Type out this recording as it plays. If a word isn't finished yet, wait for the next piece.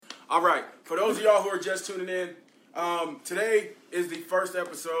All right, for those of y'all who are just tuning in, today is the first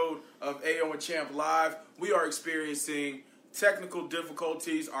episode of AO and Champ Live. We are experiencing technical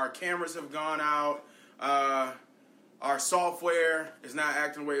difficulties. Our cameras have gone out. Our software is not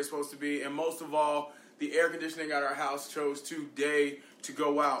acting the way it's supposed to be. And most of all, the air conditioning at our house chose today to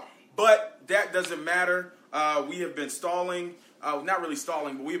go out. But that doesn't matter. We have been stalling. Not really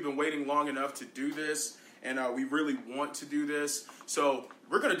stalling, but we've been waiting long enough to do this. And we really want to do this. So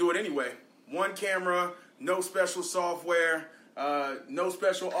we're going to do it anyway. One camera, no special software, no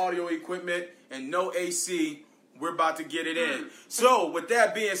special audio equipment, and no AC. We're about to get it in. So with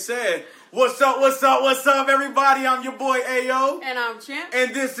that being said, what's up, everybody? I'm your boy AO. And I'm Champ.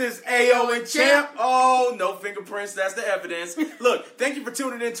 And this is AO and Champ. Oh, no fingerprints. That's the evidence. Look, thank you for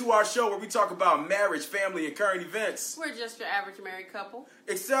tuning into our show where we talk about marriage, family, and current events. We're just your average married couple.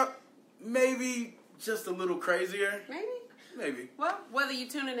 Except maybe just a little crazier. Maybe. Well, whether you're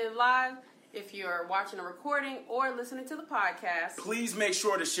tuning in live, if you're watching a recording, or listening to the podcast, please make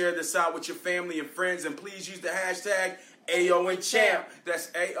sure to share this out with your family and friends, and please use the hashtag AO and Champ.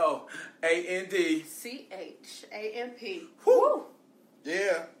 That's AOAND. Woo!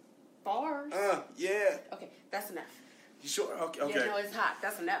 Yeah. Bars. Yeah. Okay, that's enough. You sure? Okay. Yeah, no, it's hot.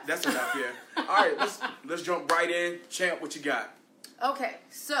 That's enough. That's enough, yeah. All right, let's jump right in. Champ, what you got? Okay,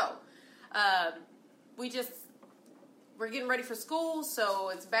 so, we're getting ready for school, so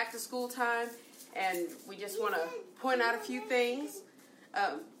it's back to school time, and we just want to point out a few things.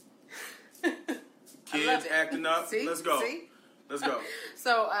 Kids acting up. See? Let's go. See? Let's go.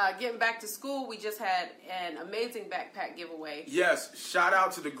 So, getting back to school, we just had an amazing backpack giveaway. Yes, shout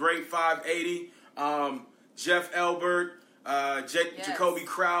out to the Great 580, Jeff Elbert, Jacoby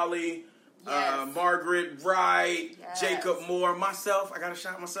Crowley, Margaret Wright, Jacob Moore, myself. I got to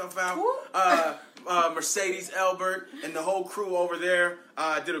shout myself out. Mercedes Elbert and the whole crew over there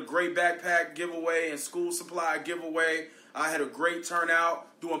did a great backpack giveaway and school supply giveaway. I had a great turnout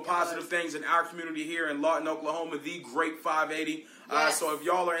doing positive things in our community here in Lawton, Oklahoma, the Great 580. So if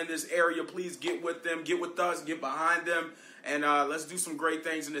y'all are in this area, please get with them, get with us, get behind them, and let's do some great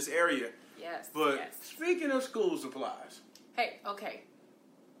things in this area. Yes. But speaking of school supplies. Hey, okay.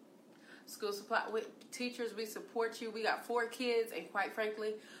 School supply, teachers, we support you. We got 4 kids, and quite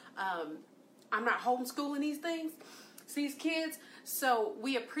frankly, I'm not homeschooling these kids, so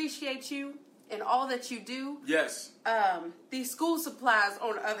we appreciate you and all that you do. Yes. These school supplies,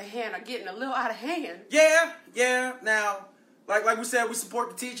 on the other hand, are getting a little out of hand. Yeah. Now, like we said, we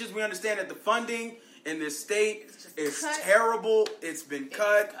support the teachers. We understand that the funding in this state is terrible. It's been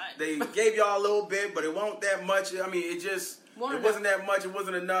cut. They gave y'all a little bit, but it won't that much. I mean, it wasn't that much. It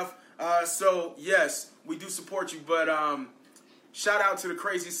wasn't enough. So, yes, we do support you, but shout out to the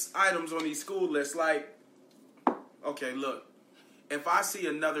crazy items on these school lists. Like, okay, look, if I see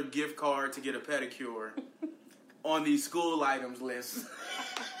another gift card to get a pedicure on these school items list,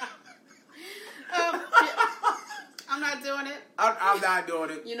 I'm not doing it. I'm not doing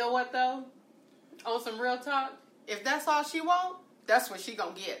it. You know what, though? On some real talk, if that's all she want, that's what she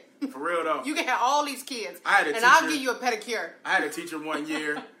gonna get. For real, though. You can have all these kids, and I'll give you a pedicure. I had a teacher one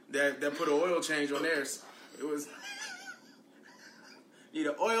year that put an oil change on theirs. It was... Need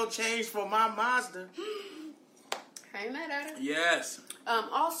an oil change for my Mazda. Ain't mad at it. Yes.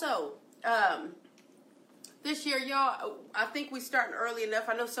 Also, this year, y'all, I think we starting early enough.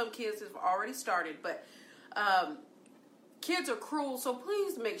 I know some kids have already started, but kids are cruel, so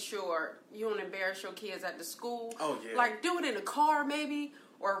please make sure you don't embarrass your kids at the school. Oh, yeah. Like, do it in the car, maybe,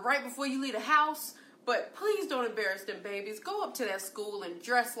 or right before you leave the house. But please don't embarrass them babies. Go up to that school and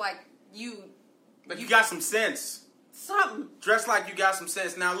dress like you got some sense. Something. Dress like you got some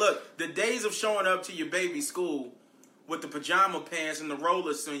sense. Now, look, the days of showing up to your baby's school with the pajama pants and the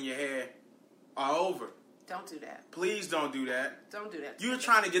rollers in your hair are over. Don't do that. Please don't do that. Don't do that. You're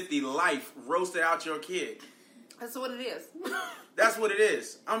trying to get the life roasted out your kid. That's what it is. That's what it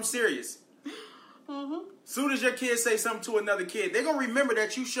is. I'm serious. Mm-hmm. Soon as your kid say something to another kid, they're going to remember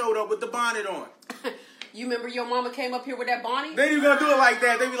that you showed up with the bonnet on. You remember your mama came up here with that bonnet? They ain't going to do it like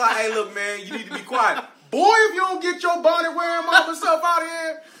that. They be like, hey, look, man, you need to be quiet. Boy, if you don't get your bonnet wearing mama stuff out of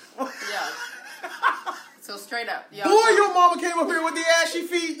here. Yeah. So straight up. Boy, your mama came up here with the ashy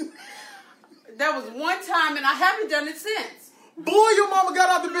feet. That was one time, and I haven't done it since. Boy, your mama got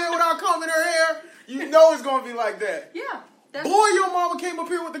out the bed without combing her hair. You know it's going to be like that. Yeah. Boy, your mama came up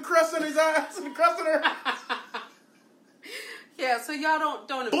here with the crust in his eyes and the crust in her. Yeah, so y'all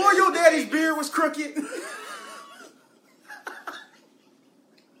don't. Boy, your daddy's beard was crooked.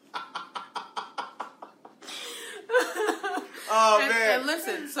 Oh, man. And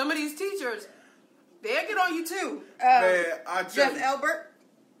listen, some of these teachers, they'll get on you too. Man, Jeff Elbert,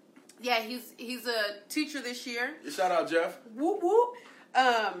 Yeah, he's a teacher this year. Shout out, Jeff. Whoop whoop.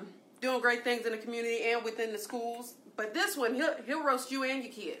 Doing great things in the community and within the schools. But this one, he'll roast you and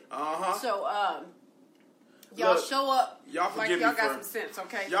your kid. So y'all Look, show up y'all like forgive y'all me got for- some sense,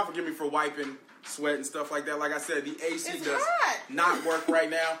 okay? Y'all forgive me for wiping sweat and stuff like that. Like I said, the AC It's does hot. not work right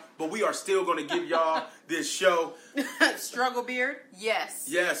now, but we are still going to give y'all this show. Struggle beard? Yes.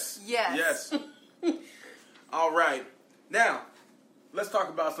 Yes. Yes. Yes. All right. Now, let's talk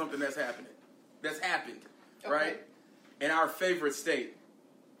about something that's happened, Okay. right? In our favorite state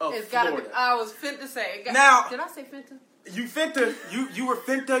of It's Florida. gotta be. I was finna say. Now- Did I say finta? You finta, you were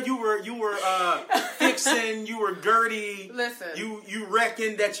finta, you were fixing, you were Gertie. Listen. You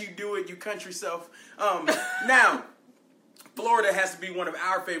reckon that you do it, you country self. Now, Florida has to be one of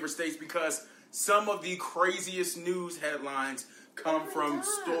our favorite states because some of the craziest news headlines come from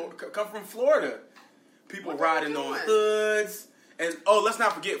Florida. People What they riding on doing? hoods, and let's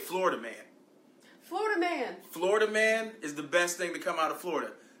not forget Florida Man. Florida man. Florida Man is the best thing to come out of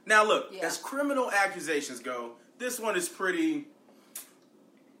Florida. Now, look, Yeah. as criminal accusations go, this one is pretty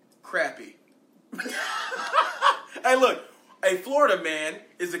crappy. Hey, look, a Florida man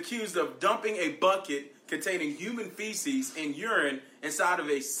is accused of dumping a bucket containing human feces and urine inside of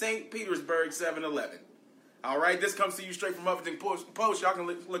a St. Petersburg 7-Eleven. All right, this comes to you straight from Huffington Post. Y'all can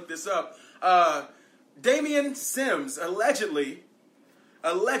look this up. Damian Sims allegedly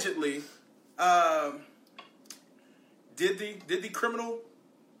did the criminal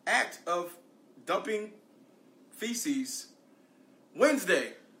act of dumping feces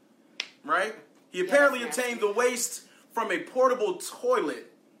Wednesday, right? He apparently that's obtained the waste from a portable toilet.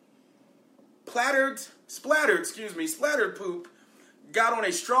 Splattered poop got on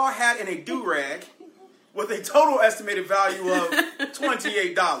a straw hat and a do-rag with a total estimated value of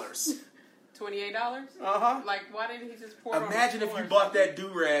 $28. $28? Uh-huh. Like, why didn't he just pour it on the Imagine if floor you or bought something? that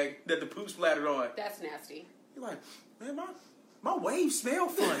do-rag that the poop splattered on. That's nasty. You're like, man, my waves smell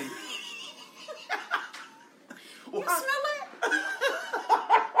funny. You smell it?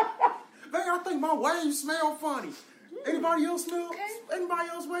 Man, I think my waves smell funny. Anybody else smell? Okay. Anybody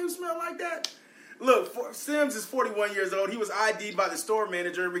else waves smell like that? Look, Sims is 41 years old. He was ID'd by the store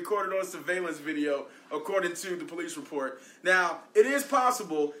manager and recorded on surveillance video, according to the police report. Now, it is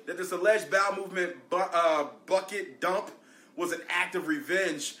possible that this alleged bowel movement bucket dump was an act of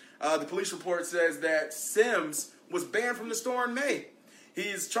revenge. The police report says that Sims was banned from the store in May. He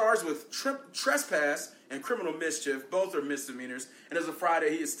is charged with trespass and criminal mischief. Both are misdemeanors. And as of Friday,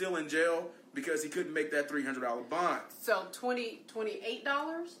 he is still in jail because he couldn't make that $300 bond. So $28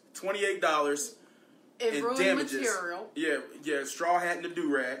 $28 in in ruined damages. material, Yeah, straw hat and the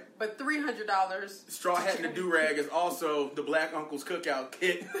do-rag. but $300. Straw hat and the do-rag is also the Black Uncle's cookout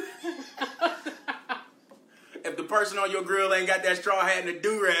kit. If the person on your grill ain't got that straw hat and the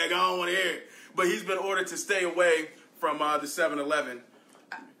do-rag, I don't want to hear it. But he's been ordered to stay away from the 7-Eleven,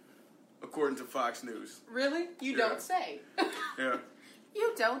 according to Fox News. Really? You Yeah. don't say. Yeah.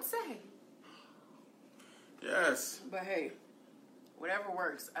 You don't say. Yes. But hey, whatever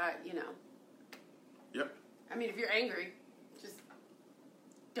works. Yep. I mean, if you're angry, just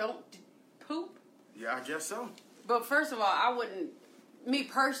don't poop. Yeah, I guess so. But first of all, me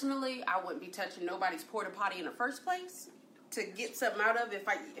personally, I wouldn't be touching nobody's porta potty in the first place to get something out of it.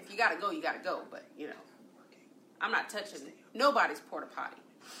 If you gotta go, you gotta go. But, I'm not touching nobody's porta potty.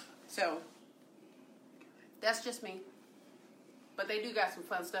 So, that's just me. But they do got some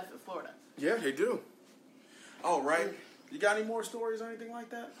fun stuff in Florida. Yeah, they do. All right. You got any more stories or anything like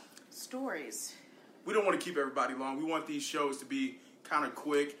that? Stories. We don't want to keep everybody long. We want these shows to be kind of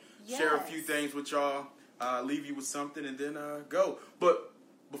quick. Share a Yes. few things with y'all. Leave you with something and then go. But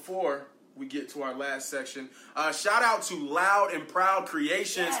before we get to our last section, shout out to Loud and Proud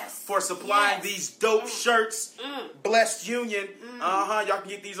Creations Yes. for supplying Yes. these dope shirts. Blessed Union. Y'all can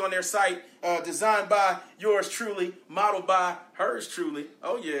get these on their site. Designed by yours truly. Modeled by hers truly.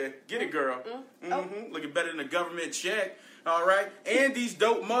 Oh, yeah. Get it, girl. Looking better than a government check. All right. And these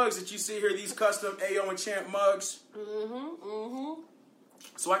dope mugs that you see here. These custom AO and Champ mugs.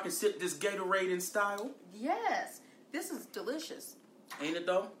 So I can sip this Gatorade in style. Yes. This is delicious. Ain't it,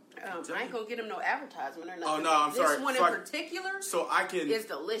 though? I ain't gonna get them no advertisement or nothing. Oh, no, I'm sorry. This one So in particular So I can is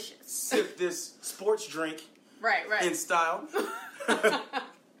delicious. sip this sports drink Right. in style.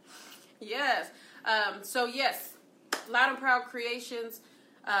 Yes. Yes, Loud and Proud Creations.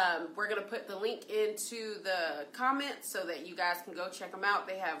 We're going to put the link into the comments so that you guys can go check them out.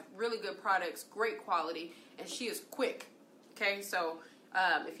 They have really good products, great quality, and she is quick. Okay, so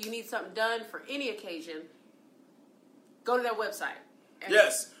if you need something done for any occasion, go to their website. And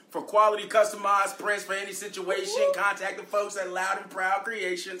Yes. For quality customized prints for any situation, contact the folks at Loud and Proud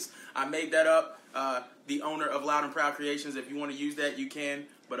Creations. I made that up. The owner of Loud and Proud Creations. If you want to use that, you can.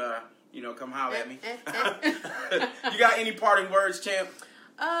 But, come holler at me. You got any parting words, champ?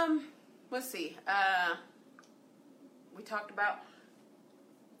 Let's see. We talked about...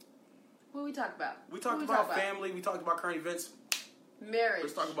 What we talked about? We talked about family. We talked about current events. Marriage.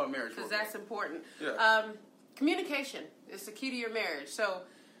 Let's talk about marriage. Because that's important. Yeah. Communication is the key to your marriage. So,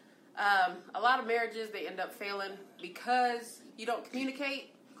 a lot of marriages, they end up failing because you don't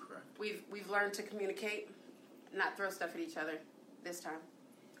communicate. Correct. We've learned to communicate, not throw stuff at each other this time.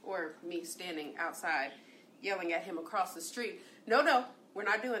 Or me standing outside yelling at him across the street. No, we're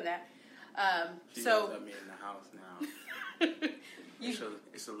not doing that. She yells at me in the house now.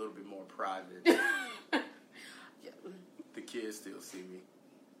 It's a little bit more private. The kids still see me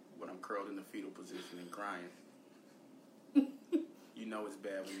when I'm curled in the fetal position and crying. You know it's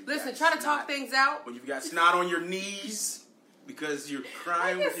bad when you listen. Try to talk things out. When you've got snot on your knees because you're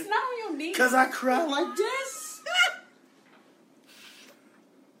crying. Why you snot on your knees? Because I cry like this.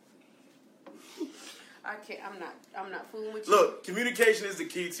 I can't. I'm not fooling with you. Look, communication is the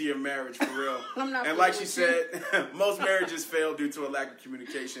key to your marriage, for real. I'm not. And like she said, most marriages fail due to a lack of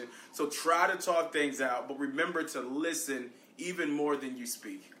communication. So try to talk things out, but remember to listen even more than you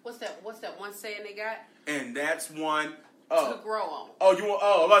speak. What's that one saying they got? And that's one to grow on. I was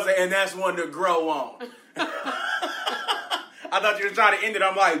about to say, and that's one to grow on. I thought you were trying to end it.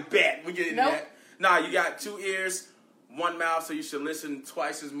 I'm like, bet we get into that. Nah, you got 2 ears, 1 mouth, so you should listen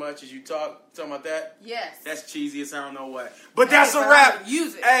twice as much as you talk. Talking about that? Yes. That's cheesy as I don't know what. But that's a wrap.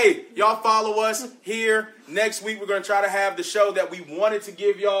 Use it. Hey, y'all follow us here. Next week, we're going to try to have the show that we wanted to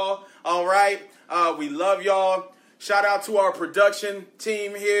give y'all. All right? We love y'all. Shout out to our production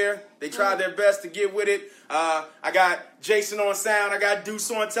team here. They tried their best to get with it. I got Jason on sound. I got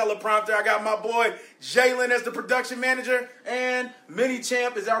Deuce on teleprompter. I got my boy Jalen as the production manager. And Minnie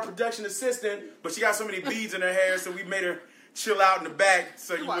Champ is our production assistant. But she got so many beads in her hair, so we made her chill out in the back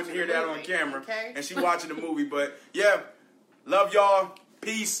so you wouldn't hear that on camera. Okay. And she watching the movie. But, yeah, love y'all.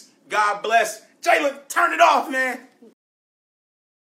 Peace. God bless. Jalen, turn it off, man.